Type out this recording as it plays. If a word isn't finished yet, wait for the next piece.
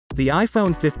The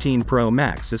iPhone 15 Pro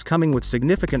Max is coming with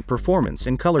significant performance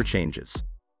and color changes.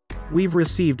 We've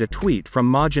received a tweet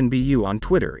from MajinBU on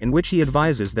Twitter in which he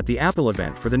advises that the Apple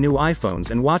event for the new iPhones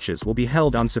and watches will be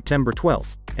held on September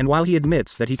 12th, and while he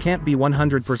admits that he can't be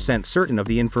 100% certain of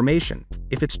the information,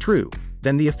 if it's true,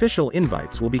 then the official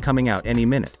invites will be coming out any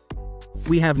minute.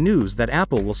 We have news that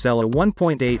Apple will sell a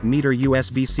 1.8-meter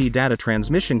USB-C data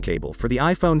transmission cable for the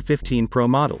iPhone 15 Pro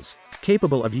models,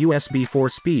 capable of USB 4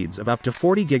 speeds of up to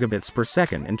 40 gigabits per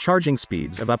second and charging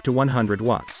speeds of up to 100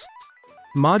 watts.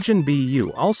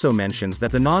 MajinBU also mentions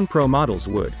that the non-Pro models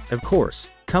would, of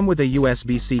course, come with a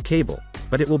USB-C cable,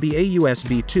 but it will be a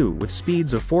USB 2 with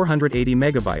speeds of 480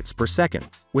 megabytes per second,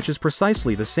 which is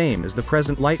precisely the same as the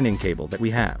present Lightning cable that we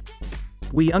have.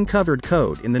 We uncovered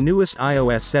code in the newest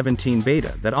iOS 17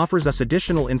 beta that offers us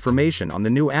additional information on the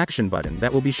new action button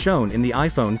that will be shown in the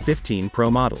iPhone 15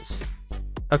 Pro models.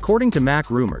 According to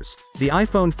Mac Rumors, the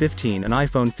iPhone 15 and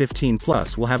iPhone 15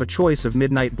 Plus will have a choice of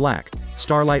midnight black,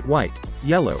 starlight white,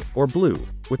 yellow, or blue,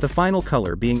 with the final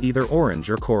color being either orange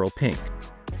or coral pink.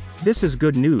 This is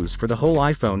good news for the whole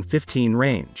iPhone 15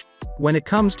 range. When it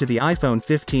comes to the iPhone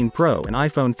 15 Pro and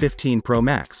iPhone 15 Pro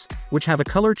Max, which have a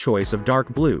color choice of dark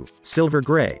blue, silver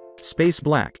gray, space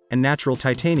black, and natural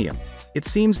titanium, it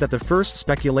seems that the first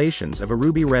speculations of a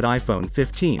ruby red iPhone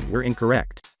 15 were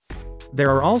incorrect. There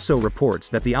are also reports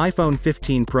that the iPhone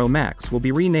 15 Pro Max will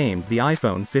be renamed the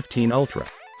iPhone 15 Ultra.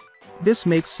 This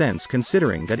makes sense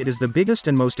considering that it is the biggest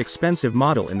and most expensive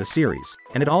model in the series,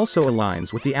 and it also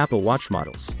aligns with the Apple Watch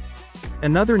models.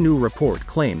 Another new report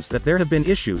claims that there have been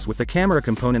issues with the camera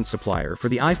component supplier for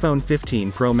the iPhone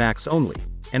 15 Pro Max only,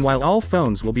 and while all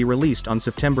phones will be released on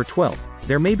September 12th,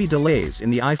 there may be delays in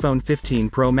the iPhone 15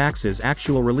 Pro Max's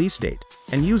actual release date,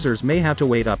 and users may have to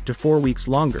wait up to 4 weeks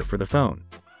longer for the phone.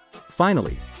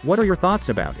 Finally, what are your thoughts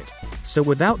about it? So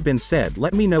without being said,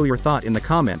 let me know your thought in the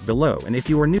comment below, and if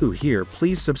you are new here,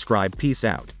 please subscribe. Peace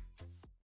out.